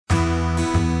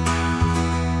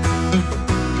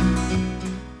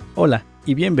Hola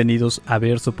y bienvenidos a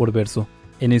Verso por Verso.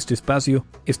 En este espacio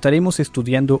estaremos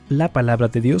estudiando la palabra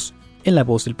de Dios en la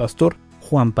voz del pastor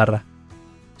Juan Parra.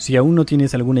 Si aún no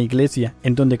tienes alguna iglesia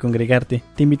en donde congregarte,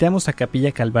 te invitamos a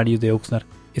Capilla Calvario de Oxnard.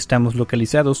 Estamos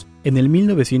localizados en el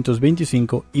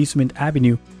 1925 Eastman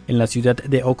Avenue, en la ciudad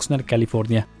de Oxnard,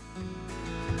 California.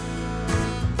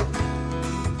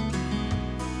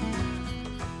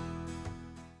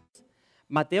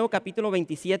 Mateo capítulo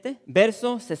 27,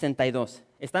 verso 62.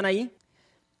 ¿Están ahí?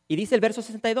 Y dice el verso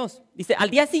 62. Dice, al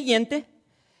día siguiente,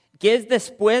 que es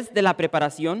después de la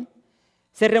preparación,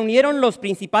 se reunieron los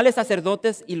principales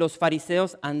sacerdotes y los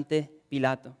fariseos ante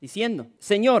Pilato, diciendo,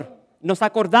 Señor, nos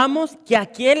acordamos que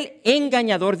aquel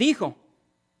engañador dijo,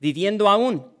 viviendo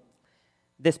aún,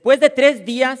 después de 3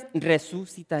 días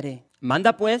resucitaré.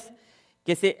 Manda pues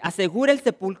que se asegure el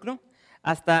sepulcro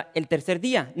hasta el 3er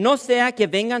día, no sea que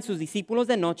vengan sus discípulos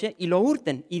de noche y lo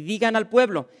hurten y digan al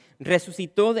pueblo,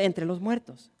 resucitó de entre los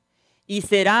muertos. Y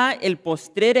será el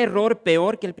postrer error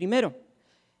peor que el primero.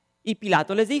 Y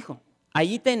Pilato les dijo,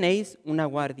 allí tenéis una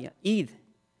guardia, id,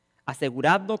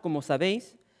 aseguradlo como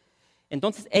sabéis.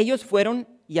 Entonces ellos fueron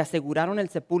y aseguraron el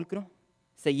sepulcro,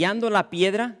 sellando la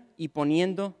piedra y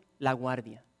poniendo la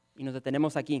guardia. Y nos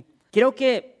detenemos aquí. Creo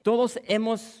que todos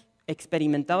hemos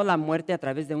experimentado la muerte a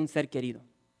través de un ser querido.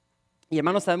 Y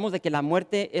hermanos, sabemos de que la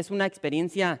muerte es una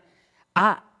experiencia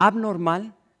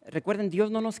abnormal. Recuerden,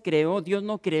 Dios no nos creó, Dios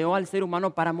no creó al ser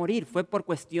humano para morir. Fue por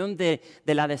cuestión de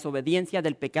la desobediencia,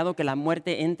 del pecado, que la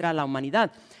muerte entra a la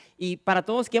humanidad. Y para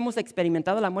todos que hemos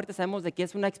experimentado la muerte, sabemos de que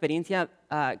es una experiencia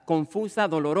confusa,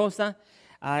 dolorosa,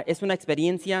 es una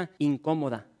experiencia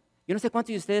incómoda. Yo no sé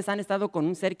cuántos de ustedes han estado con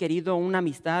un ser querido, una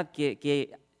amistad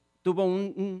que tuvo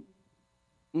un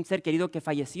ser querido que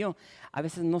falleció. A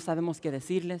veces no sabemos qué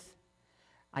decirles.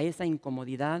 Hay esa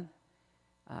incomodidad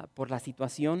por la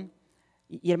situación.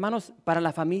 Y hermanos, para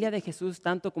la familia de Jesús,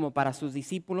 tanto como para sus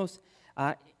discípulos,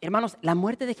 hermanos, la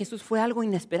muerte de Jesús fue algo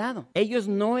inesperado. Ellos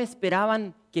no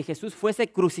esperaban que Jesús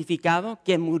fuese crucificado,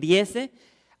 que muriese,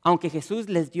 aunque Jesús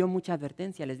les dio mucha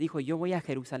advertencia. Les dijo, yo voy a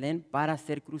Jerusalén para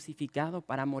ser crucificado,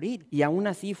 para morir. Y aún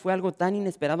así fue algo tan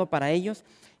inesperado para ellos.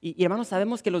 Y hermanos,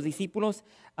 sabemos que los discípulos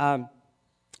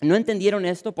no entendieron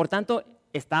esto, por tanto,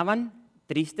 estaban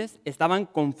tristes, estaban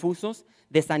confusos,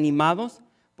 desanimados.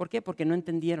 ¿Por qué? Porque no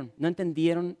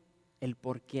entendieron el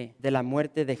porqué de la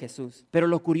muerte de Jesús. Pero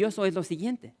lo curioso es lo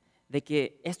siguiente, de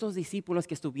que estos discípulos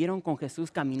que estuvieron con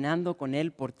Jesús caminando con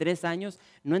Él por 3 años,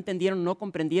 no entendieron, no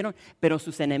comprendieron, pero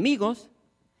sus enemigos,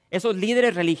 esos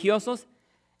líderes religiosos,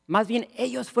 más bien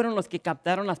ellos fueron los que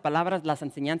captaron las palabras, las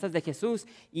enseñanzas de Jesús.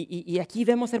 Y aquí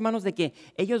vemos, hermanos, de que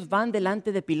ellos van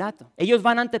delante de Pilato. Ellos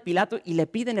van ante Pilato y le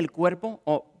piden el cuerpo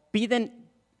o piden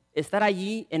estar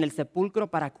allí en el sepulcro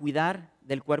para cuidar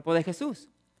del cuerpo de Jesús.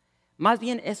 Más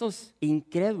bien esos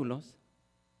incrédulos,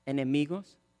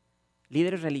 enemigos,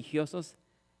 líderes religiosos,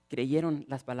 creyeron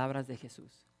las palabras de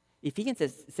Jesús. Y fíjense,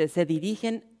 se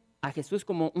dirigen a Jesús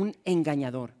como un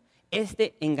engañador.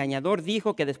 Este engañador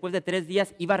dijo que después de 3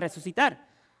 días iba a resucitar,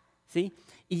 ¿sí?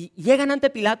 Y llegan ante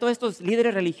Pilato estos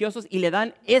líderes religiosos y le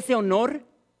dan ese honor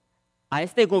a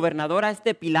este gobernador, a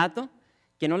este Pilato,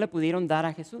 que no le pudieron dar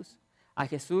a Jesús. A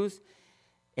Jesús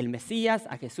el Mesías,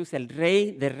 a Jesús el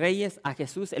Rey de Reyes, a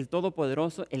Jesús el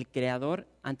Todopoderoso, el Creador.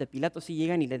 Ante Pilato sí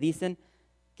llegan y le dicen,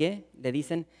 ¿qué? Le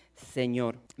dicen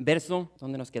Señor. Verso,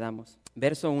 ¿dónde nos quedamos?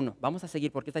 Verso 1. Vamos a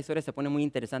seguir porque esta historia se pone muy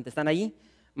interesante. ¿Están ahí?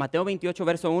 Mateo 28,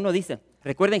 verso 1 dice,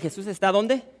 recuerden, Jesús está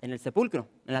 ¿dónde? En el sepulcro,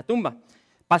 en la tumba.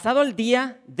 Pasado el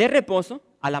día de reposo,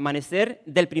 al amanecer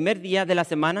del primer día de la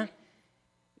semana,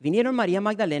 vinieron María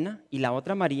Magdalena y la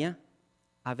otra María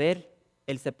a ver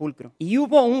el sepulcro. Y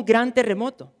hubo un gran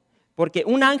terremoto, porque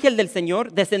un ángel del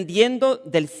Señor, descendiendo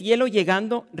del cielo,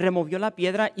 llegando, removió la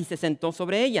piedra y se sentó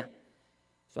sobre ella.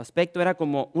 Su aspecto era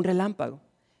como un relámpago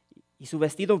y su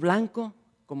vestido blanco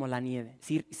como la nieve.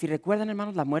 Si recuerdan,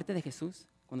 hermanos, la muerte de Jesús,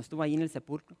 cuando estuvo ahí en el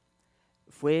sepulcro,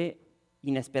 fue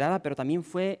inesperada, pero también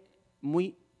fue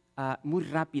muy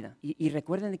rápida. Y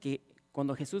recuerden que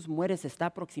cuando Jesús muere se está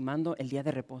aproximando el día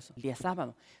de reposo, el día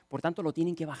sábado. Por tanto, lo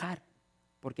tienen que bajar,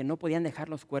 porque no podían dejar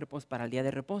los cuerpos para el día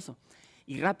de reposo.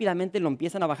 Y rápidamente lo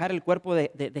empiezan a bajar el cuerpo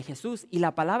de Jesús. Y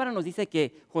la palabra nos dice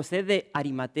que José de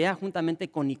Arimatea, juntamente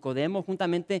con Nicodemo,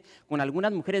 juntamente con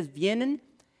algunas mujeres, vienen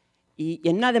y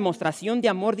en una demostración de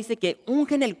amor dice que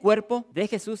ungen el cuerpo de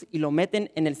Jesús y lo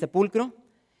meten en el sepulcro.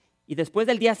 Y después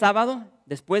del día sábado,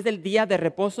 después del día de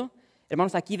reposo,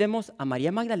 hermanos, aquí vemos a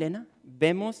María Magdalena,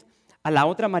 vemos a la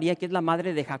otra María que es la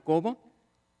madre de Jacobo,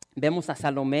 vemos a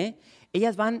Salomé.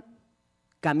 Ellas van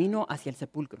camino hacia el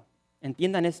sepulcro.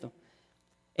 Entiendan esto.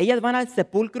 Ellas van al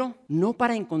sepulcro no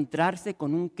para encontrarse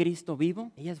con un Cristo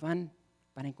vivo, ellas van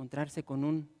para encontrarse con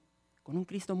un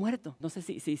Cristo muerto. No sé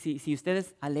si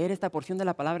ustedes al leer esta porción de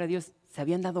la palabra de Dios se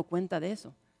habían dado cuenta de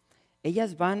eso.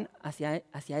 Ellas van hacia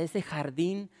ese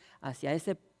jardín, hacia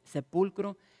ese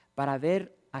sepulcro para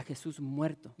ver a Jesús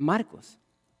muerto. Marcos,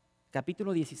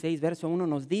 capítulo 16, verso 1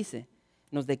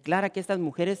 nos declara que estas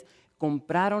mujeres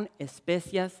compraron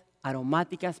especias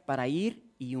aromáticas para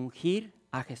ir y ungir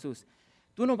a Jesús.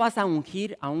 Tú no vas a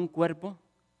ungir a un cuerpo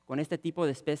con este tipo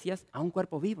de especias a un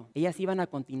cuerpo vivo. Ellas iban a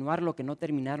continuar lo que no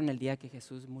terminaron el día que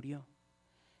Jesús murió.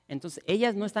 Entonces,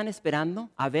 ellas no están esperando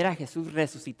a ver a Jesús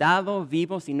resucitado,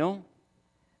 vivo, sino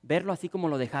verlo así como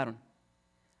lo dejaron,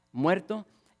 muerto,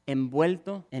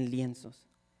 envuelto en lienzos.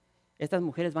 Estas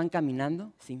mujeres van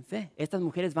caminando sin fe. Estas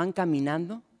mujeres van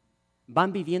caminando,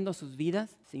 van viviendo sus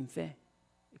vidas sin fe.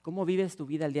 ¿Cómo vives tu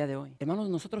vida el día de hoy? Hermanos,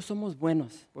 nosotros somos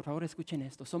buenos, por favor escuchen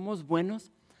esto, somos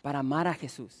buenos para amar a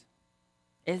Jesús.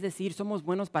 Es decir, somos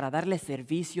buenos para darle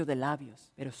servicio de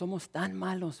labios, pero somos tan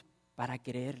malos para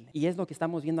creerle. Y es lo que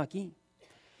estamos viendo aquí.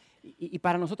 Y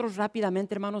para nosotros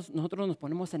rápidamente, hermanos, nosotros nos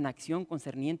ponemos en acción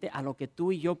concerniente a lo que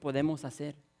tú y yo podemos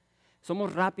hacer.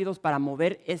 Somos rápidos para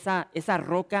mover esa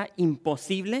roca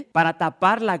imposible, para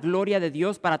tapar la gloria de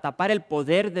Dios, para tapar el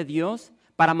poder de Dios,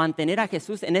 para mantener a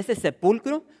Jesús en ese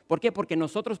sepulcro. ¿Por qué? Porque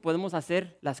nosotros podemos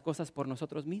hacer las cosas por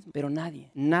nosotros mismos, pero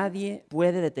nadie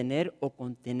puede detener o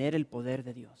contener el poder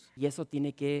de Dios. Y eso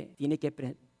tiene que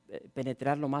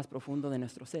penetrar lo más profundo de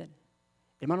nuestro ser.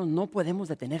 Hermanos, no podemos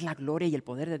detener la gloria y el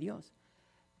poder de Dios.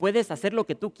 Puedes hacer lo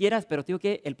que tú quieras, pero digo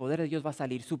que el poder de Dios va a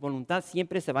salir. Su voluntad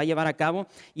siempre se va a llevar a cabo.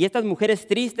 Y estas mujeres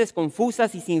tristes,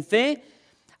 confusas y sin fe,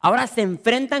 ahora se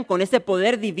enfrentan con ese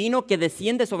poder divino que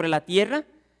desciende sobre la tierra.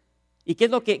 ¿Y qué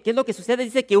es lo que sucede?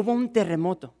 Dice que hubo un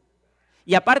terremoto.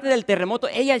 Y aparte del terremoto,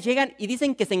 ellas llegan y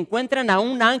dicen que se encuentran a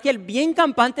un ángel bien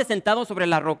campante sentado sobre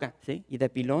la roca. ¿Sí? Y de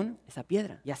pilón, esa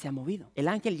piedra ya se ha movido. El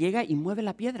ángel llega y mueve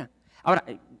la piedra. Ahora,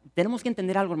 tenemos que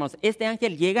entender algo, hermanos. Este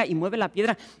ángel llega y mueve la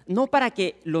piedra, no para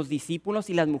que los discípulos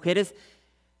y las mujeres,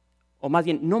 o más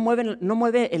bien, no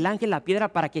mueve el ángel la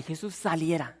piedra para que Jesús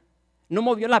saliera. No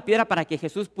movió la piedra para que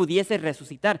Jesús pudiese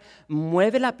resucitar.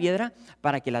 Mueve la piedra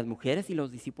para que las mujeres y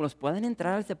los discípulos puedan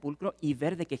entrar al sepulcro y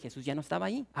ver de que Jesús ya no estaba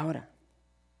ahí. Ahora,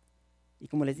 y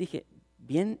como les dije,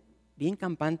 bien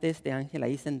campante este ángel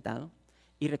ahí sentado.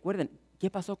 Y recuerden,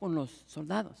 ¿qué pasó con los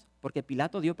soldados? Porque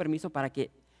Pilato dio permiso para que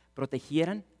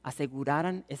protegieran,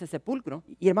 aseguraran ese sepulcro.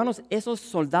 Y hermanos, esos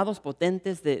soldados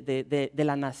potentes de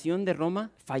la nación de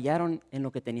Roma fallaron en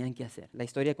lo que tenían que hacer. La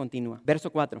historia continúa.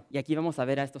 Verso 4, y aquí vamos a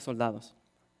ver a estos soldados.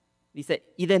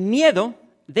 Dice, y de miedo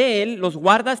de él, los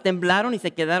guardas temblaron y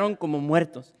se quedaron como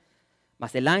muertos.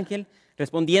 Mas el ángel,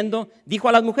 respondiendo, dijo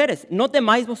a las mujeres, no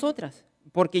temáis vosotras,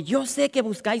 porque yo sé que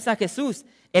buscáis a Jesús,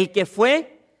 el que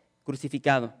fue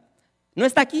crucificado. No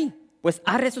está aquí, pues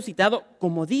ha resucitado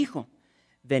como dijo.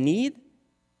 Venid,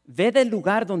 ved el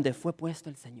lugar donde fue puesto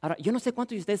el Señor. Ahora, yo no sé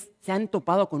cuántos de ustedes se han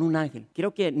topado con un ángel.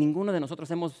 Creo que ninguno de nosotros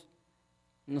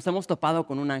nos hemos topado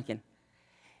con un ángel.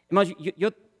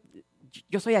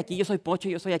 Yo soy aquí, yo soy Pocho,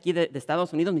 yo soy aquí de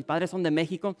Estados Unidos, mis padres son de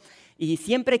México. Y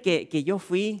siempre que yo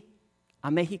fui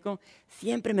a México,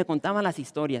 siempre me contaban las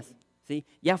historias. ¿Sí?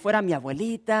 Ya fuera mi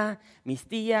abuelita, mis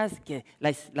tías, que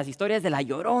las historias de la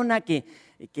Llorona, que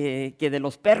de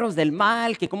los perros del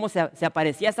mal, que cómo se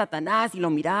aparecía Satanás y lo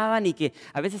miraban y que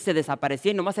a veces se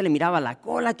desaparecía y nomás se le miraba la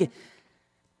cola, que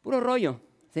puro rollo.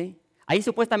 ¿Sí? Ahí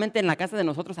supuestamente en la casa de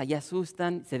nosotros, allá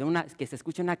asustan, que se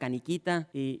escucha una caniquita.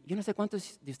 Y yo no sé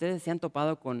cuántos de ustedes se han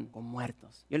topado con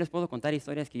muertos. Yo les puedo contar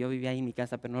historias que yo vivía ahí en mi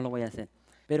casa, pero no lo voy a hacer.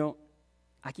 Pero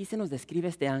aquí se nos describe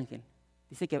este ángel.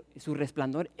 Dice que su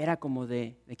resplandor era como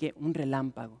de ¿qué? Un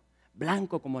relámpago,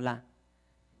 blanco como la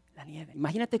nieve.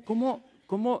 Imagínate cómo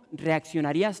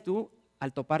reaccionarías tú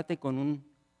al toparte con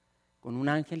un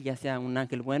ángel, ya sea un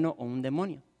ángel bueno o un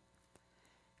demonio.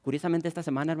 Curiosamente esta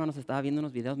semana, hermanos, estaba viendo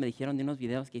unos videos, me dijeron de unos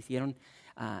videos que hicieron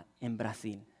en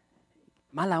Brasil.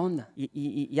 Mala onda.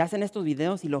 Y hacen estos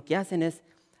videos y lo que hacen es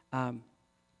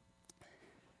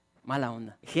mala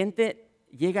onda. Gente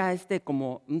llega a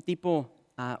como un tipo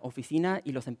oficina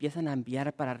y los empiezan a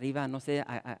enviar para arriba, no sé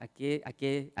a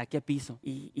qué piso.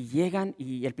 Y llegan,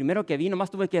 y el primero que vi, nomás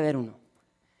tuve que ver uno.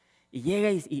 Y llega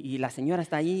y la señora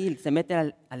está ahí, se mete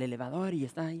al elevador y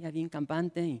está ahí bien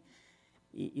campante.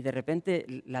 Y de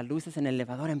repente las luces en el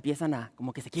elevador empiezan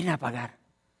como que se quieren apagar.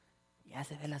 Y ya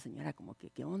se ve la señora como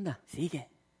que, ¿qué onda? Sigue.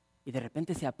 Y de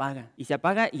repente se apaga. Y se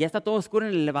apaga y ya está todo oscuro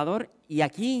en el elevador. Y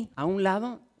aquí, a un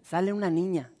lado, sale una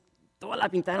niña. Toda la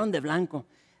pintaron de blanco.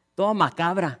 Toda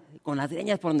macabra, con las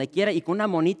greñas por donde quiera y con una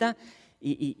monita,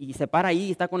 y se para ahí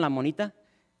y está con la monita,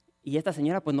 y esta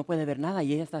señora pues no puede ver nada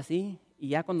y ella está así, y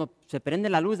ya cuando se prende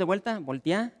la luz de vuelta,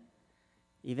 voltea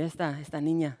y ve esta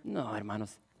niña. No,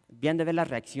 hermanos, bien de ver las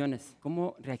reacciones.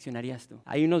 ¿Cómo reaccionarías tú?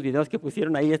 Hay unos videos que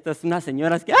pusieron ahí unas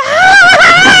señoras que...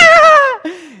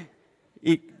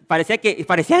 Y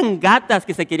parecían gatas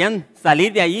que se querían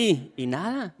salir de allí. Y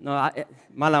nada, no,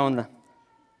 mala onda.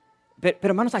 Pero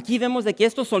hermanos, aquí vemos de que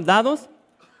estos soldados,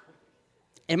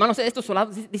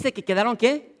 dice que quedaron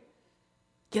 ¿qué?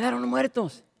 Quedaron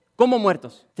muertos. ¿Cómo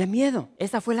muertos? De miedo.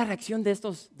 Esa fue la reacción de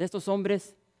estos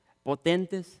hombres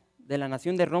potentes de la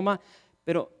nación de Roma.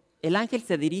 Pero el ángel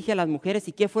se dirige a las mujeres.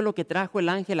 ¿Y qué fue lo que trajo el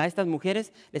ángel a estas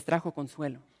mujeres? Les trajo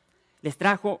consuelo. Les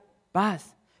trajo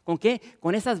paz. ¿Con qué?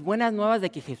 Con esas buenas nuevas de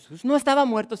que Jesús no estaba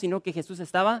muerto, sino que Jesús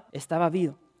estaba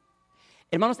vivo.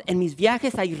 Hermanos, en mis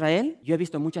viajes a Israel, yo he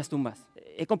visto muchas tumbas.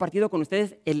 He compartido con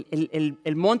ustedes,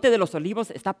 el Monte de los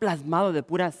Olivos está plasmado de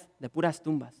puras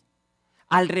tumbas.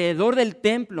 Alrededor del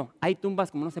templo hay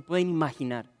tumbas como no se pueden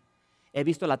imaginar. He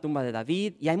visto la tumba de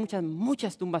David y hay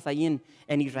muchas tumbas ahí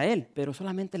en Israel, pero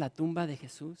solamente la tumba de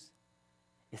Jesús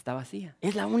está vacía.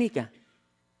 Es la única.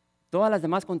 Todas las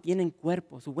demás contienen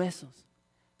cuerpos, huesos,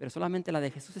 pero solamente la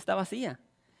de Jesús está vacía.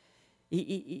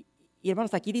 Y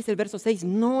hermanos, aquí dice el verso 6,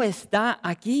 no está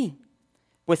aquí,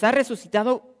 pues ha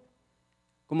resucitado,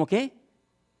 ¿cómo qué?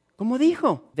 Como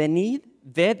dijo, venid,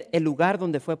 ved el lugar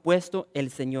donde fue puesto el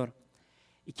Señor.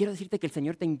 Y quiero decirte que el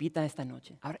Señor te invita esta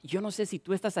noche. Ahora, yo no sé si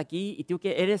tú estás aquí y tú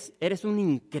que eres un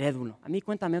incrédulo. A mí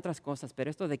cuéntame otras cosas, pero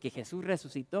esto de que Jesús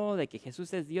resucitó, de que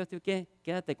Jesús es Dios, tú que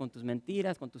quédate con tus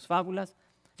mentiras, con tus fábulas.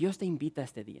 Dios te invita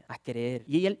este día a creer.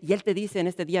 Y él te dice en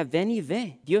este día, ven y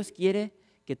ve. Dios quiere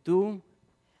que tú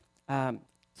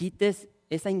quites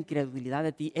esa incredulidad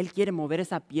de ti. Él quiere mover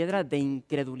esa piedra de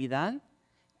incredulidad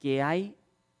que hay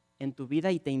en tu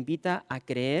vida y te invita a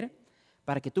creer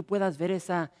para que tú puedas ver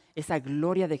esa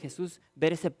gloria de Jesús,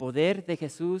 ver ese poder de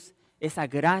Jesús, esa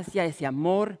gracia, ese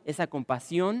amor, esa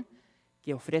compasión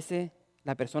que ofrece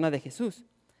la persona de Jesús.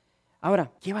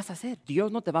 Ahora, ¿qué vas a hacer?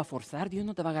 Dios no te va a forzar, Dios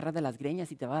no te va a agarrar de las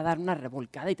greñas y te va a dar una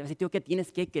revolcada y te va a decir, tío, que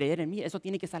tienes que creer en mí, eso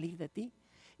tiene que salir de ti.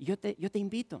 Y yo te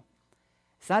invito,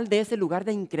 sal de ese lugar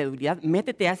de incredulidad,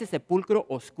 métete a ese sepulcro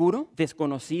oscuro,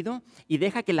 desconocido, y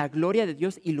deja que la gloria de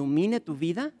Dios ilumine tu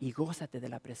vida y gózate de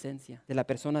la presencia de la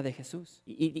persona de Jesús.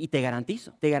 Y te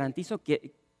garantizo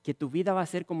que tu vida va a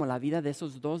ser como la vida de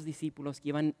esos dos discípulos que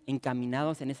iban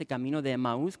encaminados en ese camino de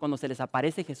Emaús, cuando se les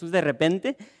aparece Jesús de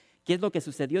repente. ¿Qué es lo que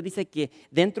sucedió? Dice que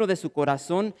dentro de su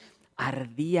corazón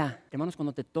ardía. Hermanos,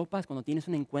 cuando te topas, cuando tienes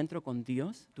un encuentro con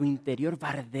Dios, tu interior va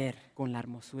a arder con la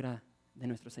hermosura de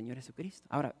nuestro Señor Jesucristo.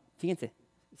 Ahora, fíjense,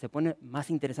 se pone más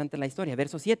interesante la historia.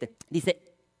 Verso 7. Dice,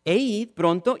 e id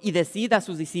pronto y decid a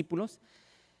sus discípulos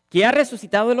que ha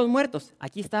resucitado de los muertos.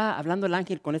 Aquí está hablando el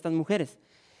ángel con estas mujeres.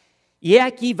 Y he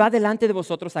aquí va delante de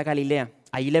vosotros a Galilea.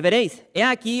 Ahí le veréis. He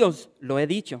aquí os lo he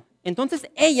dicho. Entonces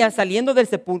ellas, saliendo del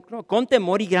sepulcro, con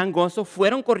temor y gran gozo,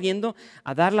 fueron corriendo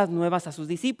a dar las nuevas a sus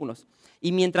discípulos.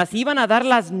 Y mientras iban a dar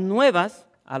las nuevas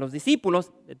a los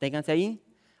discípulos, deténganse ahí,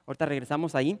 ahorita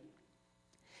regresamos ahí.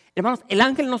 Hermanos, el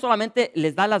ángel no solamente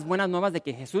les da las buenas nuevas de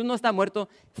que Jesús no está muerto,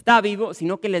 está vivo,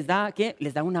 sino que les da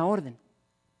una orden.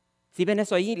 ¿Sí ven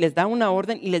eso ahí? Les da una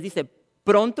orden y les dice,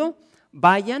 pronto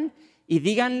vayan y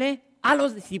díganle a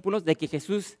los discípulos de que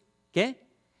Jesús,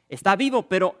 ¿qué? Está vivo,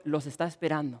 pero los está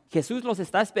esperando. Jesús los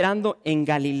está esperando en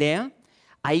Galilea.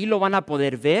 Ahí lo van a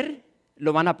poder ver,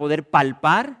 lo van a poder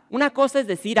palpar. Una cosa es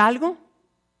decir algo.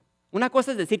 Una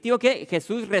cosa es decir, tío, que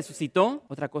Jesús resucitó.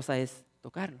 Otra cosa es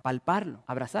tocarlo, palparlo,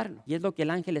 abrazarlo. Y es lo que el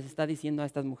ángel les está diciendo a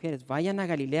estas mujeres. Vayan a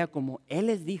Galilea como Él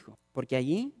les dijo, porque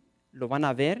allí lo van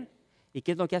a ver. ¿Y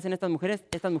qué es lo que hacen estas mujeres?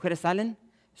 Estas mujeres salen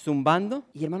zumbando.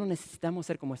 Y hermanos, necesitamos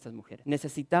ser como estas mujeres.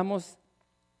 Necesitamos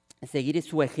seguir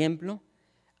su ejemplo.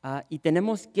 Y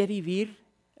tenemos que vivir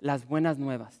las buenas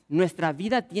nuevas. Nuestra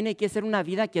vida tiene que ser una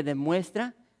vida que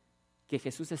demuestra que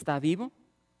Jesús está vivo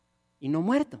y no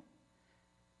muerto.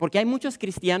 Porque hay muchos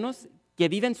cristianos que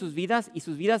viven sus vidas y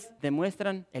sus vidas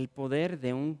demuestran el poder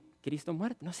de un Cristo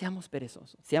muerto. No seamos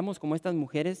perezosos. Seamos como estas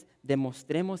mujeres,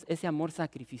 demostremos ese amor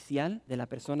sacrificial de la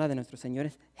persona de nuestro Señor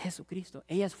Jesucristo.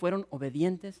 Ellas fueron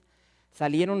obedientes,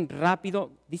 salieron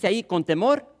rápido, dice ahí, con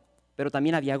temor, pero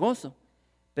también había gozo.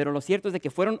 Pero lo cierto es de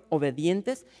que fueron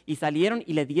obedientes y salieron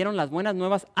y le dieron las buenas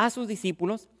nuevas a sus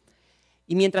discípulos.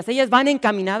 Y mientras ellas van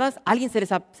encaminadas, alguien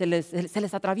se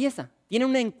les atraviesa. Tienen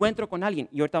un encuentro con alguien.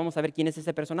 Y ahorita vamos a ver quién es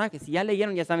ese personaje. Si ya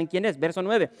leyeron, ya saben quién es. Verso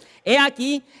 9. He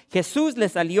aquí, Jesús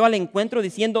les salió al encuentro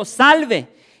diciendo, salve.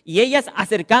 Y ellas,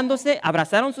 acercándose,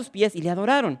 abrazaron sus pies y le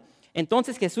adoraron.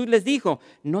 Entonces Jesús les dijo,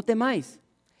 no temáis.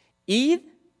 Id,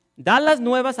 dad las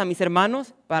nuevas a mis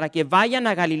hermanos para que vayan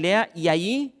a Galilea y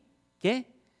allí, ¿qué?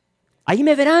 Ahí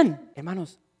me verán.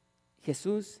 Hermanos,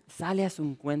 Jesús sale a su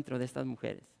encuentro de estas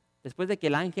mujeres. Después de que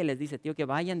el ángel les dice, tío, que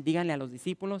vayan, díganle a los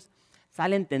discípulos,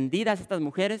 salen tendidas estas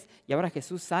mujeres y ahora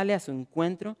Jesús sale a su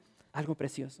encuentro, algo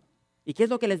precioso. ¿Y qué es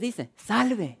lo que les dice?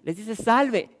 Salve, les dice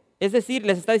salve. Es decir,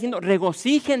 les está diciendo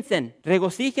regocíjense,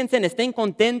 estén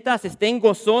contentas, estén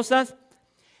gozosas.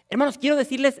 Hermanos, quiero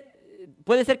decirles,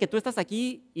 puede ser que tú estás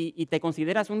aquí y te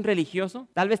consideras un religioso,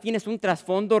 tal vez tienes un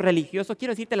trasfondo religioso.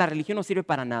 Quiero decirte, la religión no sirve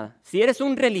para nada. Si eres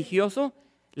un religioso,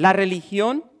 la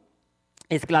religión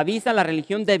esclaviza, la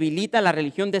religión debilita, la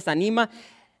religión desanima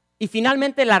y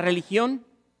finalmente la religión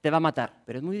te va a matar.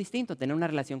 Pero es muy distinto tener una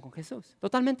relación con Jesús,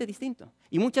 totalmente distinto.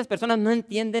 Y muchas personas no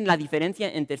entienden la diferencia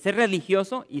entre ser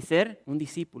religioso y ser un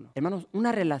discípulo. Hermanos,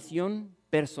 una relación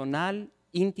personal,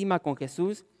 íntima con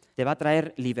Jesús te va a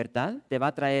traer libertad, te va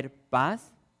a traer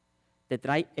paz, te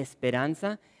trae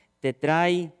esperanza, te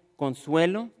trae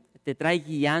consuelo, te trae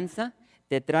guianza,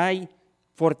 te trae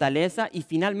fortaleza y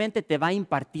finalmente te va a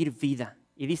impartir vida.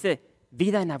 Y dice,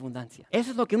 vida en abundancia.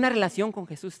 Eso es lo que una relación con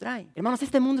Jesús trae. Hermanos,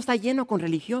 este mundo está lleno con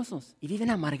religiosos y viven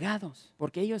amargados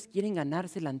porque ellos quieren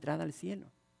ganarse la entrada al cielo.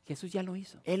 Jesús ya lo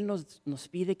hizo. Él nos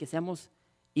pide que seamos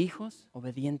hijos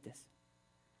obedientes.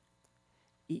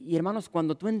 Y hermanos,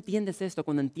 cuando tú entiendes esto,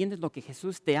 cuando entiendes lo que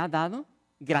Jesús te ha dado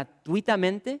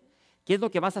gratuitamente, ¿qué es lo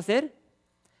que vas a hacer?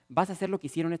 Vas a hacer lo que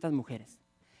hicieron estas mujeres.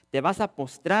 Te vas a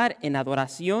postrar en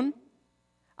adoración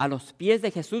a los pies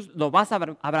de Jesús, lo vas a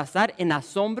abrazar en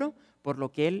asombro por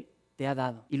lo que Él te ha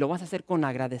dado. Y lo vas a hacer con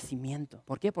agradecimiento.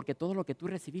 ¿Por qué? Porque todo lo que tú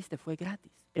recibiste fue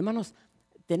gratis. Hermanos,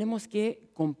 tenemos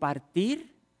que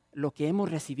compartir lo que hemos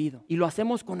recibido y lo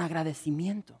hacemos con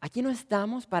agradecimiento. Aquí no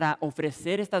estamos para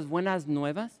ofrecer estas buenas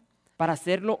nuevas, para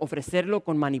ofrecerlo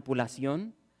con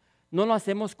manipulación. No lo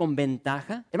hacemos con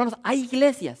ventaja. Hermanos, hay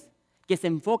iglesias que se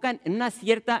enfocan en una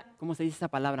cierta, ¿cómo se dice esa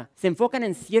palabra? Se enfocan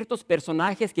en ciertos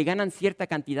personajes que ganan cierta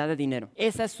cantidad de dinero.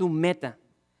 Esa es su meta.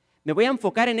 Me voy a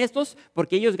enfocar en estos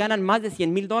porque ellos ganan más de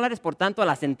 $100,000, por tanto a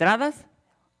las entradas,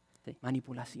 sí,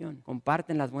 manipulación.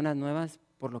 Comparten las buenas nuevas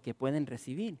por lo que pueden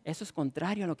recibir. Eso es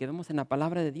contrario a lo que vemos en la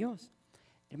palabra de Dios.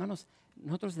 Hermanos,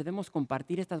 nosotros debemos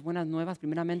compartir estas buenas nuevas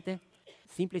primeramente,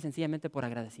 simple y sencillamente por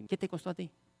agradecimiento. ¿Qué te costó a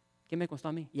ti? ¿Qué me costó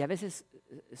a mí? Y a veces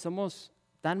somos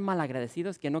tan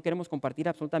malagradecidos que no queremos compartir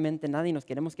absolutamente nada y nos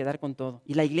queremos quedar con todo.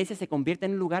 Y la iglesia se convierte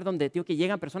en un lugar donde, tío, que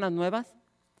llegan personas nuevas,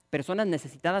 personas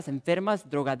necesitadas, enfermas,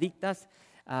 drogadictas,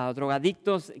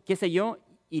 drogadictos, qué sé yo,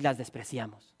 y las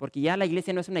despreciamos. Porque ya la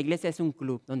iglesia no es una iglesia, es un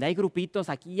club, donde hay grupitos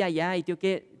aquí y allá, y tío,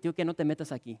 que no te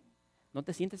metas aquí. No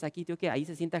te sientes aquí, tío, que ahí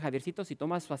se sienta Javiercito. Si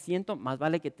tomas su asiento, más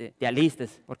vale que te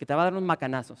alistes, porque te va a dar unos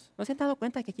macanazos. ¿No se han dado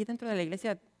cuenta que aquí dentro de la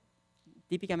iglesia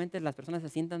típicamente las personas se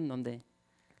sientan donde...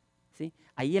 ¿sí?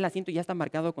 Ahí el asiento ya está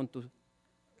marcado con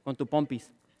tu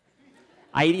pompis.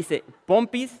 Ahí dice,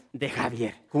 pompis de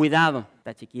Javier. Cuidado,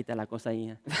 está chiquita la cosa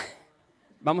ahí.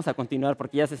 Vamos a continuar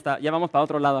porque ya vamos para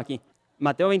otro lado aquí.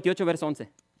 Mateo 28, verso 11.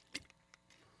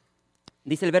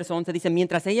 Dice el verso 11, dice,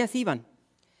 mientras ellas iban,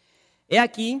 he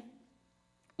aquí,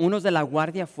 unos de la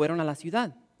guardia fueron a la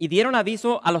ciudad y dieron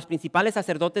aviso a los principales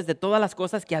sacerdotes de todas las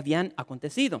cosas que habían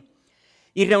acontecido.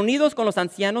 Y reunidos con los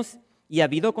ancianos y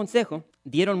habido consejo,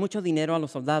 dieron mucho dinero a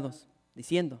los soldados,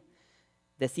 diciendo,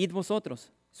 decid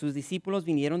vosotros, sus discípulos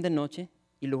vinieron de noche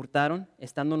y lo hurtaron,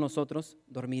 estando nosotros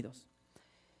dormidos.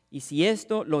 Y si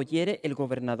esto lo oyere el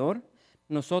gobernador,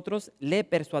 nosotros le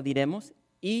persuadiremos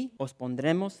y os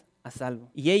pondremos a salvo.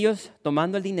 Y ellos,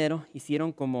 tomando el dinero,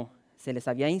 hicieron como se les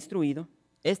había instruido.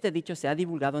 Este dicho se ha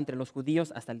divulgado entre los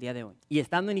judíos hasta el día de hoy. Y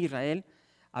estando en Israel,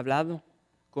 hablado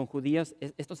con judíos,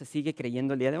 esto se sigue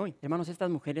creyendo el día de hoy. Hermanos, estas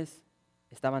mujeres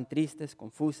estaban tristes,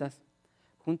 confusas,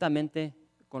 juntamente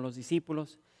con los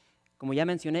discípulos. Como ya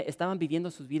mencioné, estaban viviendo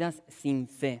sus vidas sin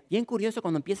fe. Bien curioso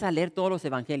cuando empieza a leer todos los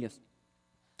evangelios.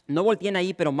 No volteen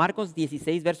ahí, pero Marcos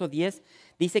 16, verso 10,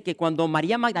 dice que cuando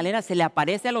María Magdalena se le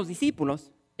aparece a los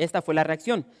discípulos, esta fue la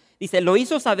reacción. Dice, lo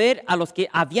hizo saber a los que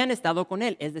habían estado con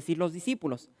él, es decir, los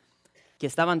discípulos, que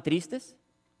estaban tristes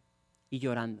y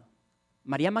llorando.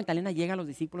 María Magdalena llega a los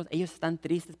discípulos, ellos están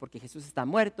tristes porque Jesús está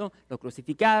muerto, lo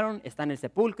crucificaron, está en el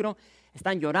sepulcro,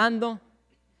 están llorando.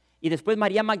 Y después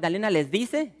María Magdalena les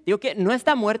dice, digo que no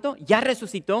está muerto, ya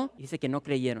resucitó. Y dice que no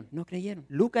creyeron.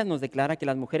 Lucas nos declara que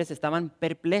las mujeres estaban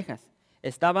perplejas,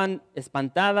 estaban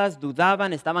espantadas,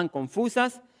 dudaban, estaban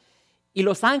confusas. Y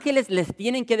los ángeles les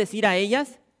tienen que decir a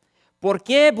ellas, ¿por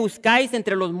qué buscáis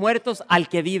entre los muertos al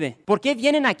que vive? ¿Por qué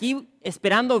vienen aquí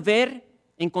esperando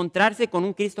encontrarse con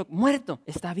un Cristo muerto?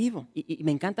 Está vivo. Y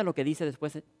me encanta lo que dice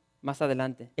después, más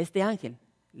adelante. Este ángel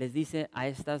les dice a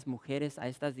estas mujeres, a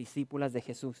estas discípulas de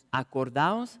Jesús,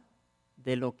 acordaos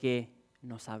de lo que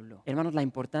nos habló. Hermanos, la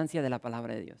importancia de la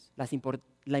palabra de Dios,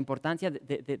 la importancia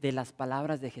de las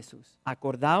palabras de Jesús.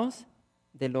 Acordaos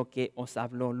de lo que os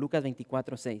habló. Lucas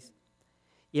 24:6.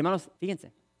 Y hermanos,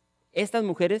 fíjense, estas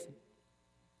mujeres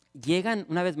llegan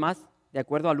una vez más, de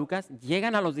acuerdo a Lucas,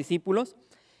 llegan a los discípulos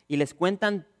y les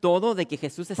cuentan todo de que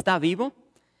Jesús está vivo.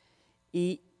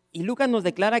 Y Lucas nos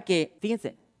declara que,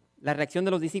 fíjense, la reacción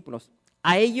de los discípulos.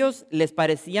 A ellos les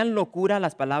parecían locura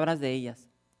las palabras de ellas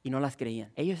y no las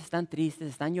creían. Ellos están tristes,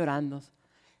 están llorando.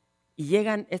 Y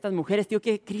llegan estas mujeres, tío,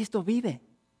 que Cristo vive,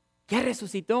 que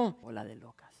resucitó. Hola de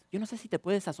locas. Yo no sé si te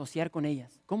puedes asociar con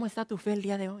ellas. ¿Cómo está tu fe el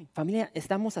día de hoy? Familia,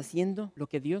 ¿estamos haciendo lo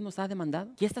que Dios nos ha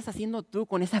demandado? ¿Qué estás haciendo tú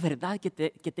con esa verdad que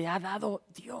te ha dado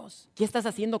Dios? ¿Qué estás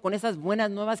haciendo con esas buenas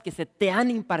nuevas que se te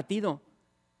han impartido?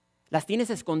 ¿Las tienes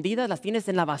escondidas? ¿Las tienes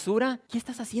en la basura? ¿Qué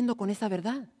estás haciendo con esa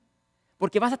verdad?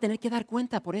 Porque vas a tener que dar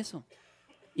cuenta por eso.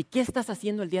 ¿Y qué estás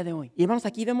haciendo el día de hoy? Y hermanos,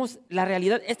 aquí vemos la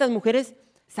realidad. Estas mujeres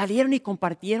salieron y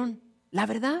compartieron la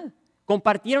verdad.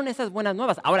 Compartieron esas buenas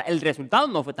nuevas. Ahora, el resultado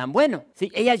no fue tan bueno.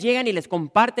 ¿Sí? Ellas llegan y les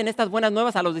comparten estas buenas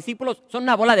nuevas a los discípulos. Son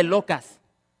una bola de locas.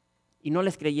 Y no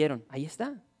les creyeron. Ahí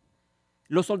está.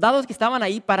 Los soldados que estaban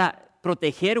ahí para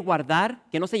proteger, guardar,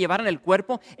 que no se llevaran el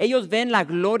cuerpo, ellos ven la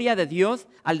gloria de Dios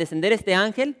al descender este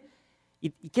ángel.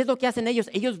 ¿Y qué es lo que hacen ellos?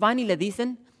 Ellos van y le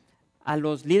dicen a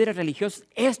los líderes religiosos,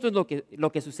 esto es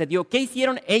lo que sucedió. ¿Qué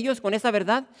hicieron ellos con esa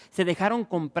verdad? Se dejaron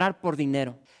comprar por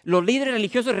dinero. Los líderes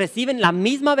religiosos reciben la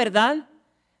misma verdad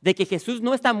de que Jesús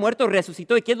no está muerto,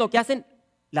 resucitó. ¿Y qué es lo que hacen?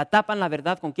 La tapan la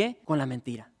verdad ¿con qué? Con la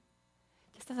mentira.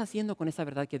 ¿Qué estás haciendo con esa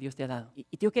verdad que Dios te ha dado?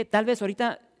 Y tío, que tal vez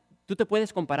ahorita tú te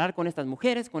puedes comparar con estas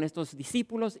mujeres, con estos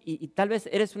discípulos y tal vez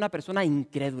eres una persona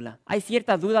incrédula. Hay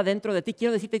cierta duda dentro de ti.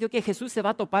 Quiero decirte, tío, que Jesús se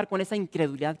va a topar con esa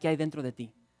incredulidad que hay dentro de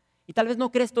ti. Y tal vez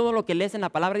no crees todo lo que lees en la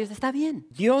palabra de Dios. Está bien.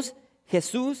 Dios,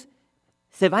 Jesús,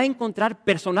 se va a encontrar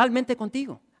personalmente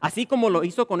contigo. Así como lo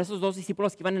hizo con esos dos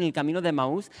discípulos que iban en el camino de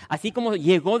Emaús, así como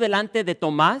llegó delante de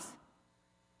Tomás,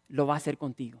 lo va a hacer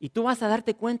contigo. Y tú vas a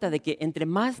darte cuenta de que entre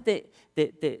más te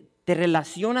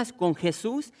relacionas con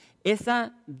Jesús,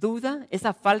 esa duda,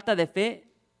 esa falta de fe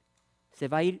se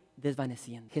va a ir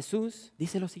desvaneciendo. Jesús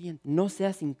dice lo siguiente: no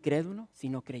seas incrédulo,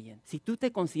 sino creyente. Si tú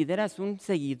te consideras un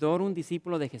seguidor, un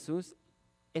discípulo de Jesús,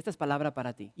 esta es palabra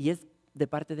para ti y es de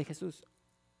parte de Jesús.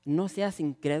 No seas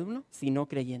incrédulo, sino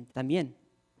creyente. También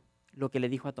lo que le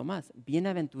dijo a Tomás: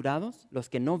 bienaventurados los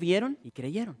que no vieron y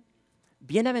creyeron.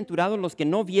 Bienaventurados los que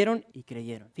no vieron y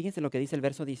creyeron. Fíjense lo que dice el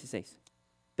verso 16.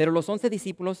 Pero los 11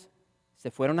 discípulos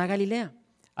se fueron a Galilea,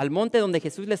 al monte donde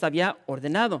Jesús les había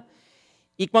ordenado.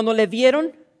 Y cuando le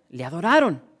vieron, le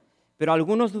adoraron, pero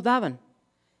algunos dudaban.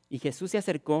 Y Jesús se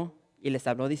acercó y les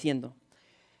habló diciendo: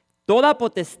 toda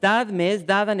potestad me es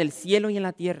dada en el cielo y en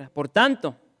la tierra. Por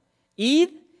tanto, id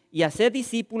y haced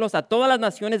discípulos a todas las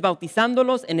naciones,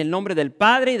 bautizándolos en el nombre del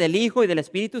Padre y del Hijo y del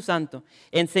Espíritu Santo,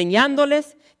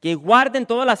 enseñándoles que guarden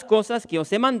todas las cosas que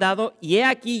os he mandado, y he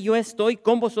aquí yo estoy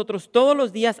con vosotros todos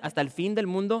los días hasta el fin del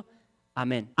mundo.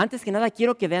 Amén. Antes que nada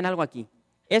quiero que vean algo aquí.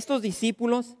 Estos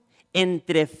discípulos,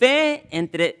 entre fe,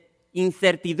 entre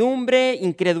incertidumbre,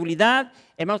 incredulidad,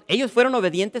 hermanos, ellos fueron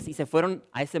obedientes y se fueron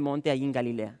a ese monte ahí en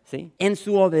Galilea, ¿sí? En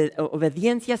su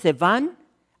obediencia se van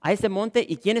a ese monte,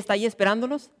 ¿y quién está ahí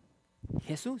esperándolos?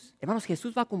 Jesús. Hermanos,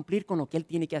 Jesús va a cumplir con lo que Él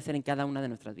tiene que hacer en cada una de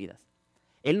nuestras vidas.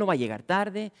 Él no va a llegar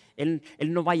tarde, Él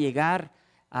no va a llegar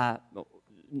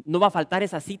no va a faltar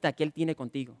esa cita que Él tiene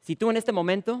contigo. Si tú en este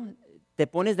momento te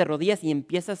pones de rodillas y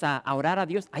empiezas a orar a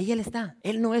Dios, ahí Él está.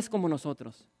 Él no es como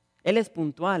nosotros. Él es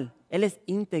puntual, Él es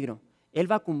íntegro.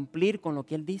 Él va a cumplir con lo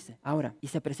que Él dice. Ahora, y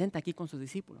se presenta aquí con sus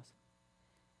discípulos.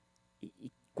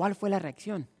 ¿Y cuál fue la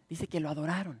reacción? Dice que lo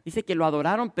adoraron. Dice que lo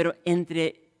adoraron, pero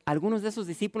entre algunos de esos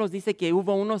discípulos dice que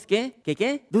hubo unos que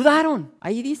dudaron.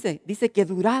 Ahí dice que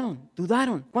dudaron.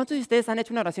 ¿Cuántos de ustedes han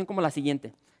hecho una oración como la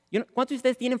siguiente? ¿Cuántos de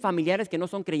ustedes tienen familiares que no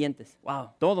son creyentes?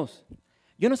 Wow, todos.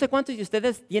 Yo no sé cuántos de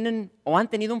ustedes tienen o han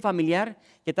tenido un familiar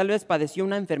que tal vez padeció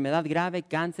una enfermedad grave,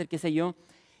 cáncer, qué sé yo,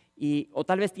 o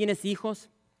tal vez tienes hijos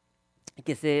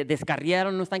que se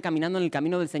descarriaron, no están caminando en el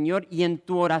camino del Señor, y en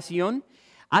tu oración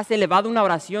has elevado una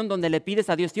oración donde le pides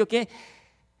a Dios, tío, que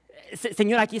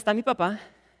Señor, aquí está mi papá,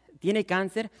 tiene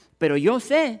cáncer, pero yo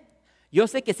sé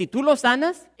que si tú lo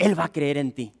sanas, Él va a creer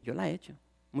en ti. Yo la he hecho.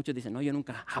 Muchos dicen, no, yo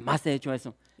nunca, jamás he hecho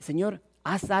eso. Señor,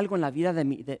 haz algo en la vida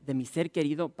de mi ser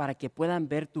querido para que puedan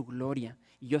ver tu gloria.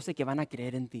 Y yo sé que van a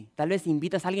creer en ti. Tal vez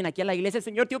invitas a alguien aquí a la iglesia,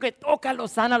 Señor, tío, que tócalo,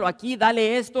 sánalo aquí,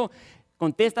 dale esto.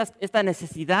 Contestas esta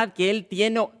necesidad que él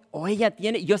tiene o ella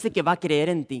tiene, y yo sé que va a creer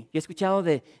en ti. Yo he escuchado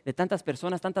de tantas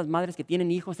personas, tantas madres que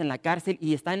tienen hijos en la cárcel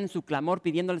y están en su clamor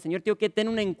pidiéndole al Señor, tío, que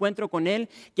tenga un encuentro con Él,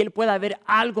 que Él pueda ver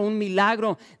algo, un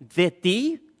milagro de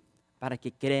ti para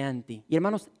que crea en ti. Y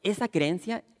hermanos, esa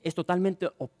creencia es totalmente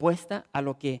opuesta a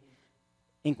lo que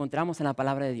encontramos en la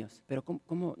palabra de Dios. Pero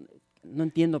No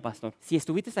entiendo, pastor. Si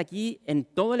estuviste aquí en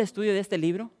todo el estudio de este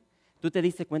libro, tú te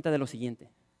diste cuenta de lo siguiente.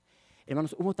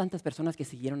 Hermanos, hubo tantas personas que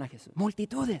siguieron a Jesús,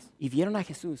 multitudes, y vieron a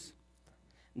Jesús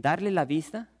darle la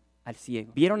vista al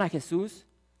ciego. Vieron a Jesús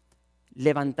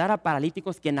levantar a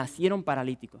paralíticos que nacieron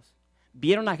paralíticos.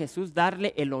 Vieron a Jesús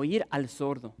darle el oír al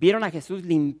sordo. Vieron a Jesús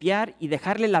limpiar y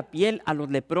dejarle la piel a los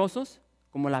leprosos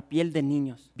como la piel de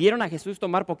niños. Vieron a Jesús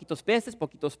tomar poquitos peces,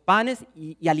 poquitos panes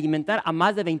y alimentar a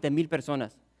más de 20,000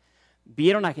 personas.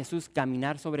 Vieron a Jesús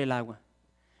caminar sobre el agua.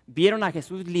 Vieron a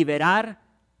Jesús liberar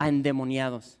a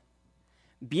endemoniados.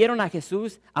 Vieron a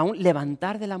Jesús aún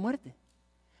levantar de la muerte.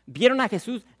 Vieron a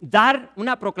Jesús dar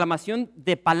una proclamación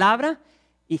de palabra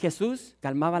y Jesús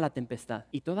calmaba la tempestad.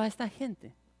 Y toda esta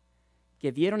gente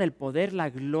que vieron el poder,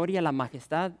 la gloria, la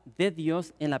majestad de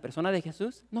Dios en la persona de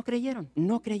Jesús, no creyeron.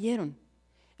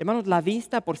 Hermanos, la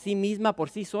vista por sí misma, por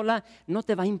sí sola, no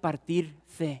te va a impartir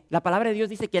fe. La palabra de Dios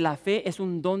dice que la fe es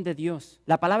un don de Dios.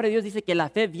 La palabra de Dios dice que la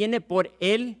fe viene por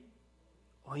el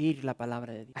oír la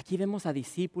palabra de Dios. Aquí vemos a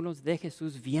discípulos de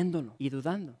Jesús viéndolo y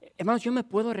dudando. Hermanos, yo me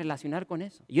puedo relacionar con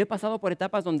eso. Yo he pasado por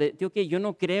etapas donde digo que yo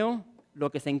no creo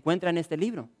lo que se encuentra en este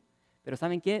libro. Pero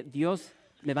 ¿saben qué? Dios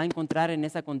me va a encontrar en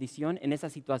esa condición, en esa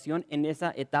situación, en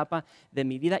esa etapa de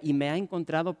mi vida y me ha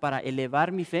encontrado para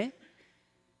elevar mi fe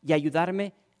y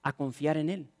ayudarme a confiar en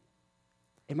Él.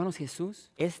 Hermanos,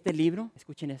 Jesús, este libro,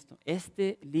 escuchen esto,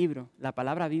 este libro, la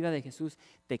palabra viva de Jesús,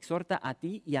 te exhorta a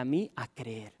ti y a mí a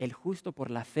creer. El justo por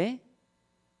la fe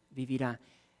vivirá.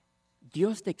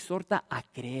 Dios te exhorta a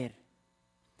creer.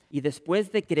 Y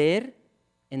después de creer,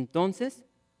 entonces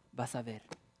vas a ver.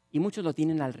 Y muchos lo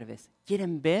tienen al revés.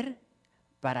 Quieren ver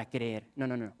para creer.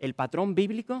 No. El patrón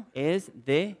bíblico es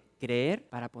de creer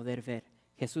para poder ver.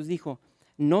 Jesús dijo,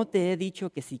 ¿no te he dicho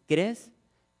que si crees,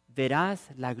 verás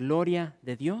la gloria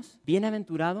de Dios?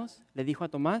 Bienaventurados, le dijo a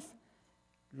Tomás,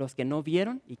 los que no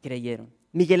vieron y creyeron.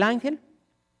 Miguel Ángel,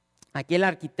 aquel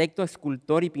arquitecto,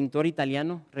 escultor y pintor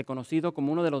italiano, reconocido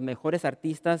como uno de los mejores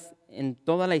artistas en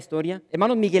toda la historia.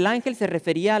 Hermanos, Miguel Ángel se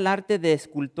refería al arte de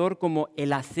escultor como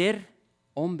el hacer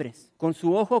hombres. Con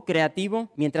su ojo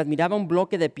creativo, mientras miraba un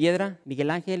bloque de piedra, Miguel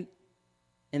Ángel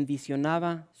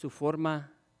envisionaba su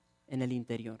forma en el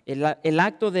interior. El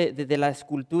acto de la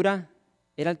escultura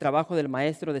era el trabajo del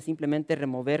maestro de simplemente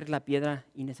remover la piedra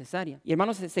innecesaria. Y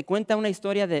hermanos, se cuenta una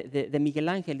historia de Miguel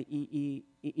Ángel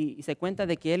y se cuenta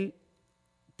de que él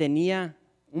tenía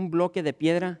un bloque de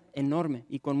piedra enorme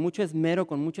y con mucho esmero,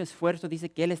 con mucho esfuerzo, dice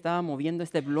que él estaba moviendo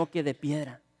este bloque de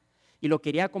piedra y lo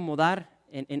quería acomodar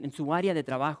en su área de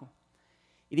trabajo.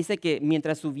 Y dice que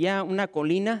mientras subía una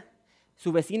colina,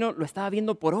 su vecino lo estaba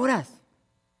viendo por horas.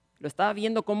 Lo estaba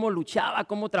viendo cómo luchaba,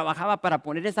 cómo trabajaba para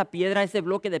poner esa piedra, ese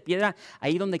bloque de piedra,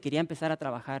 ahí donde quería empezar a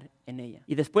trabajar en ella.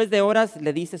 Y después de horas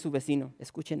le dice su vecino,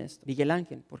 escuchen esto, Miguel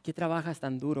Ángel, ¿por qué trabajas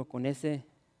tan duro con ese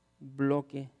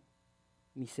bloque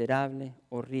miserable,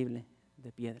 horrible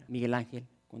de piedra? Miguel Ángel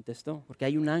contestó, porque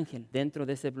hay un ángel dentro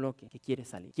de ese bloque que quiere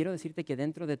salir. Quiero decirte que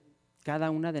dentro de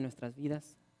cada una de nuestras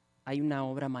vidas hay una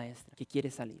obra maestra que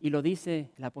quiere salir. Y lo dice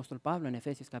el apóstol Pablo en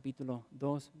Efesios capítulo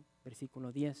 2,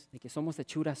 versículo 10, de que somos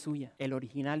hechura suya. El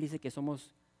original dice que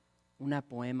somos una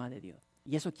poema de Dios.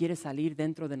 Y eso quiere salir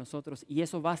dentro de nosotros. Y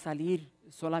eso va a salir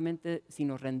solamente si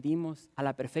nos rendimos a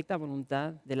la perfecta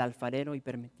voluntad del alfarero y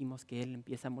permitimos que Él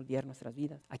empiece a moldear nuestras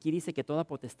vidas. Aquí dice que toda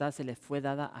potestad se le fue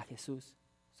dada a Jesús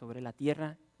sobre la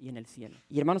tierra y en el cielo.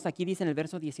 Y hermanos, aquí dice en el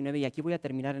verso 19, y aquí voy a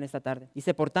terminar en esta tarde.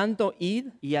 Dice, por tanto, id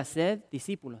y haced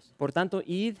discípulos. Por tanto,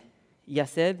 id y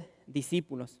haced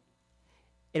discípulos.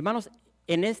 Hermanos,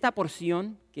 en esta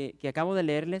porción que acabo de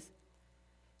leerles,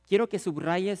 quiero que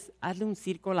subrayes, hazle un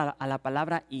círculo a la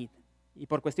palabra id. Y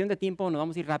por cuestión de tiempo nos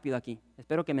vamos a ir rápido aquí.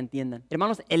 Espero que me entiendan.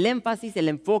 Hermanos, el énfasis, el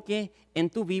enfoque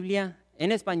en tu Biblia,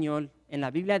 en español, en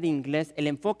la Biblia de inglés, el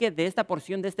enfoque de esta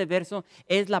porción, de este verso,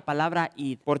 es la palabra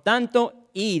id. Por tanto,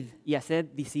 id y haced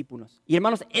discípulos. Y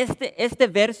hermanos, este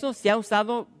verso se ha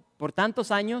usado por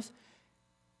tantos años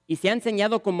y se ha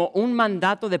enseñado como un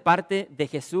mandato de parte de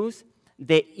Jesús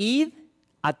de id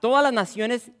a todas las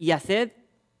naciones y haced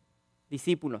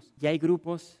discípulos. Ya hay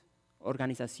grupos,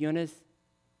 organizaciones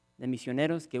de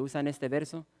misioneros que usan este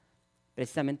verso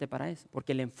precisamente para eso,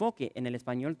 porque el enfoque en el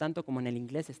español, tanto como en el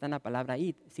inglés, está en la palabra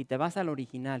id. Si te vas al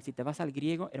original, si te vas al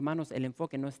griego, hermanos, el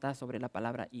enfoque no está sobre la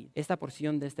palabra id. Esta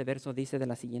porción de este verso dice de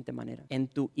la siguiente manera: en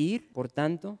tu ir, por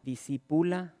tanto,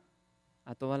 discipula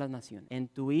a todas las naciones. En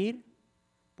tu ir,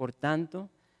 por tanto,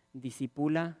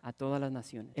 discipula a todas las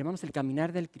naciones. Hermanos, el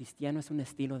caminar del cristiano es un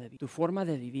estilo de vida. Tu forma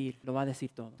de vivir lo va a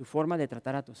decir todo. Tu forma de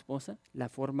tratar a tu esposa, la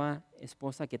forma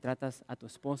esposa que tratas a tu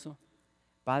esposo,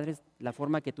 padres, la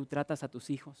forma que tú tratas a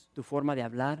tus hijos, tu forma de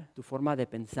hablar, tu forma de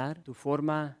pensar, tu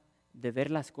forma de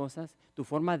ver las cosas, tu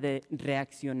forma de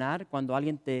reaccionar cuando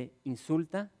alguien te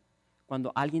insulta,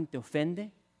 cuando alguien te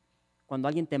ofende, cuando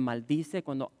alguien te maldice,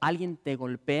 cuando alguien te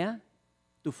golpea,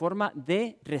 tu forma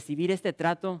de recibir este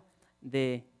trato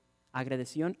de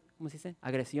agresión, ¿cómo se dice?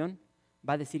 Agresión,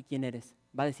 va a decir quién eres,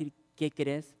 va a decir qué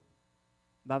crees,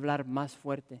 va a hablar más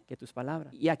fuerte que tus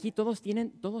palabras. Y aquí todos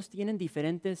tienen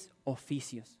diferentes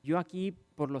oficios. Yo aquí,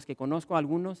 por los que conozco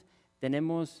algunos,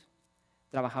 tenemos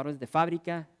trabajadores de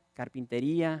fábrica,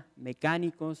 carpintería,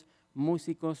 mecánicos,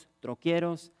 músicos,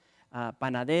 troqueros,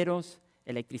 panaderos,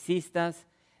 electricistas,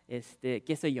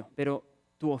 qué sé yo. Pero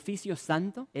tu oficio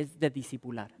santo es de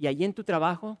discipular. Y allí en tu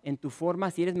trabajo, en tu forma,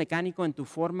 si eres mecánico, en tu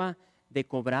forma de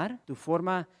cobrar, tu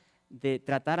forma de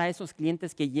tratar a esos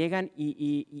clientes que llegan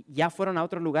y ya fueron a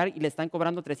otro lugar y le están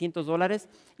cobrando $300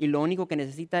 y lo único que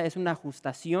necesita es una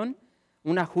ajustación,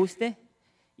 un ajuste,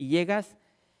 y llegas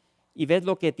y ves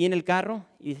lo que tiene el carro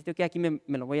y dices, ok, aquí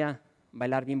me lo voy a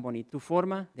bailar bien bonito. Tu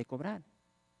forma de cobrar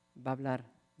va a hablar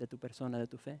de tu persona, de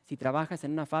tu fe. Si trabajas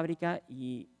en una fábrica,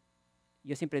 y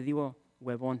yo siempre digo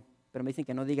huevón, pero me dicen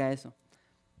que no diga eso.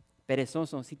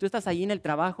 Perezoso. Si tú estás ahí en el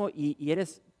trabajo y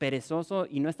eres perezoso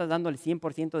y no estás dando el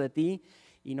 100% de ti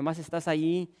y nomás estás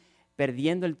ahí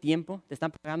perdiendo el tiempo, te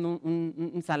están pagando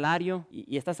un salario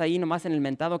y estás ahí nomás en el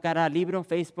mentado cara al libro,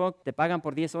 Facebook, te pagan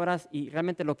por 10 horas y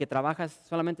realmente lo que trabajas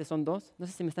solamente son 2. No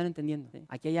sé si me están entendiendo. ¿Sí?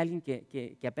 Aquí hay alguien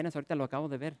que apenas ahorita lo acabo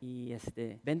de ver y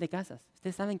vende casas.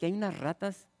 Ustedes saben que hay unas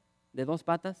ratas de 2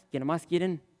 patas que nomás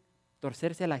quieren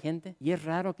torcerse a la gente, y es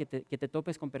raro que te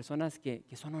topes con personas que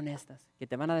son honestas, que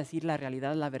te van a decir la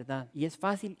realidad, la verdad. Y es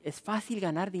fácil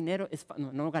ganar dinero,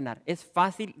 es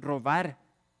fácil robar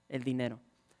el dinero,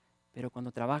 pero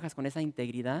cuando trabajas con esa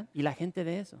integridad y la gente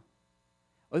ve eso.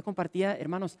 Hoy compartía,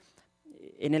 hermanos,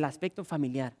 en el aspecto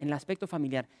familiar,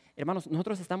 hermanos,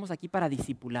 nosotros estamos aquí para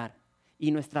discipular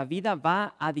y nuestra vida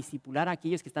va a discipular a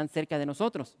aquellos que están cerca de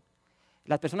nosotros.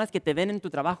 Las personas que te ven en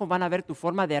tu trabajo van a ver tu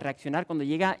forma de reaccionar cuando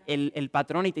llega el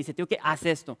patrón y te dice, tío, ¿qué haz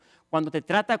esto? Cuando te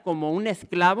trata como un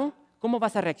esclavo, ¿cómo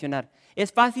vas a reaccionar?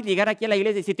 Es fácil llegar aquí a la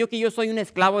iglesia y decir, tío, que yo soy un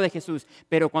esclavo de Jesús,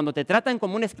 pero cuando te tratan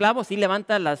como un esclavo, sí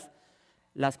levanta las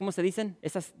 ¿cómo se dicen?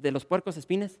 Esas de los puercos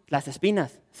espines, las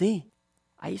espinas, sí.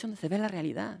 Ahí es donde se ve la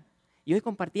realidad. Y hoy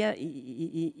compartía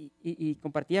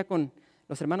compartía con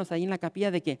los hermanos ahí en la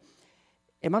capilla de que,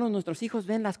 hermanos, nuestros hijos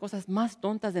ven las cosas más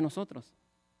tontas de nosotros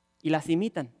y las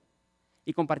imitan.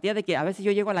 Y compartía de que a veces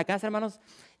yo llego a la casa, hermanos,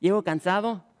 llego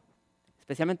cansado,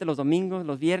 especialmente los domingos,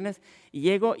 los viernes, y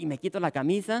llego y me quito la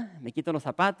camisa, me quito los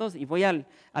zapatos y voy al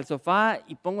sofá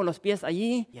y pongo los pies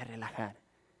allí y a relajar.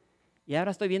 Y ahora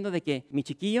estoy viendo de que mi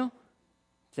chiquillo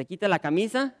se quita la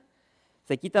camisa,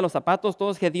 se quita los zapatos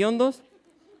todos hediondos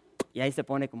y ahí se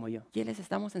pone como yo. ¿Qué les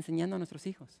estamos enseñando a nuestros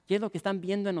hijos? ¿Qué es lo que están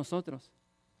viendo en nosotros?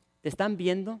 ¿Te están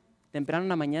viendo temprano en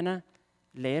la mañana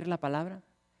leer la palabra?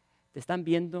 ¿Te están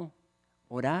viendo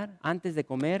orar antes de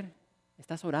comer?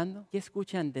 ¿Estás orando? ¿Qué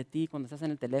escuchan de ti cuando estás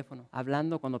en el teléfono,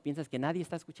 hablando, cuando piensas que nadie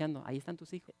está escuchando? Ahí están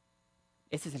tus hijos.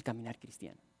 Ese es el caminar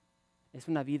cristiano. Es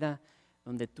una vida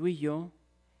donde tú y yo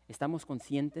estamos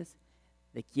conscientes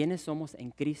de quiénes somos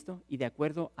en Cristo y de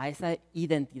acuerdo a esa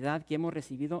identidad que hemos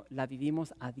recibido, la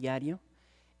vivimos a diario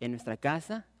en nuestra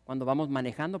casa, cuando vamos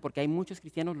manejando, porque hay muchos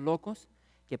cristianos locos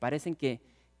que parecen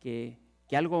que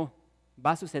algo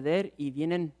va a suceder y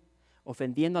vienen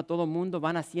ofendiendo a todo mundo,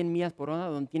 van a 100 millas por hora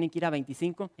donde tienen que ir a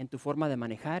 25, en tu forma de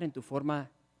manejar, en tu forma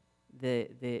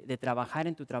de trabajar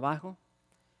en tu trabajo.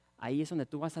 Ahí es donde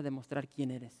tú vas a demostrar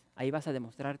quién eres, ahí vas a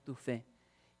demostrar tu fe.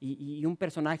 Y un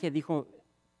personaje dijo,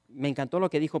 me encantó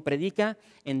lo que dijo, predica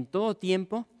en todo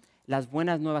tiempo las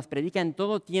buenas nuevas, predica en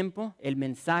todo tiempo el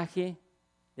mensaje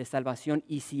de salvación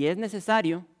y si es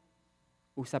necesario,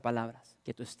 usa palabras,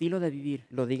 que tu estilo de vivir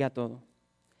lo diga todo.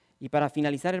 Y para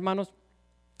finalizar, hermanos,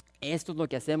 esto es lo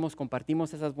que hacemos,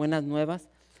 compartimos esas buenas nuevas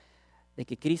de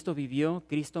que Cristo vivió,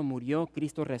 Cristo murió,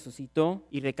 Cristo resucitó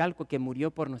y recalco que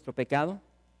murió por nuestro pecado.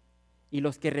 Y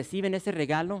los que reciben ese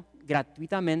regalo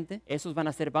gratuitamente, esos van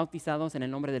a ser bautizados en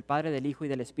el nombre del Padre, del Hijo y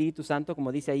del Espíritu Santo,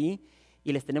 como dice ahí,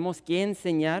 y les tenemos que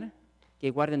enseñar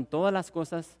que guarden todas las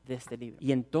cosas de este libro.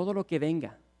 Y en todo lo que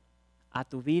venga a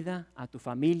tu vida, a tu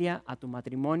familia, a tu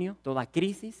matrimonio, toda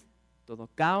crisis, todo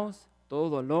caos, todo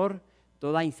dolor,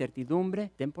 toda incertidumbre,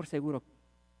 ten por seguro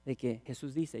de que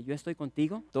Jesús dice, yo estoy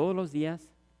contigo todos los días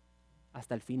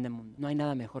hasta el fin del mundo. No hay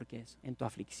nada mejor que eso. En tu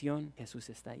aflicción, Jesús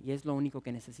está ahí. Y es lo único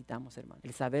que necesitamos, hermano.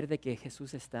 El saber de que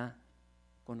Jesús está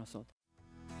con nosotros.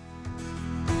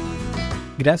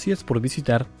 Gracias por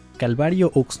visitar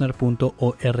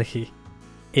calvariooxnard.org.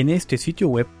 En este sitio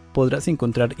web podrás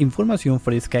encontrar información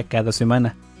fresca cada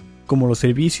semana. como los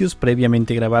servicios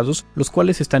previamente grabados, los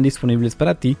cuales están disponibles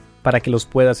para ti para que los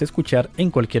puedas escuchar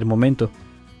en cualquier momento.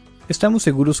 Estamos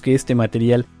seguros que este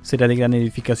material será de gran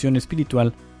edificación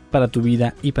espiritual para tu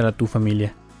vida y para tu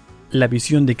familia. La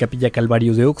visión de Capilla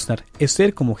Calvario de Oxnard es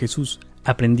ser como Jesús,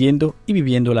 aprendiendo y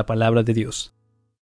viviendo la palabra de Dios.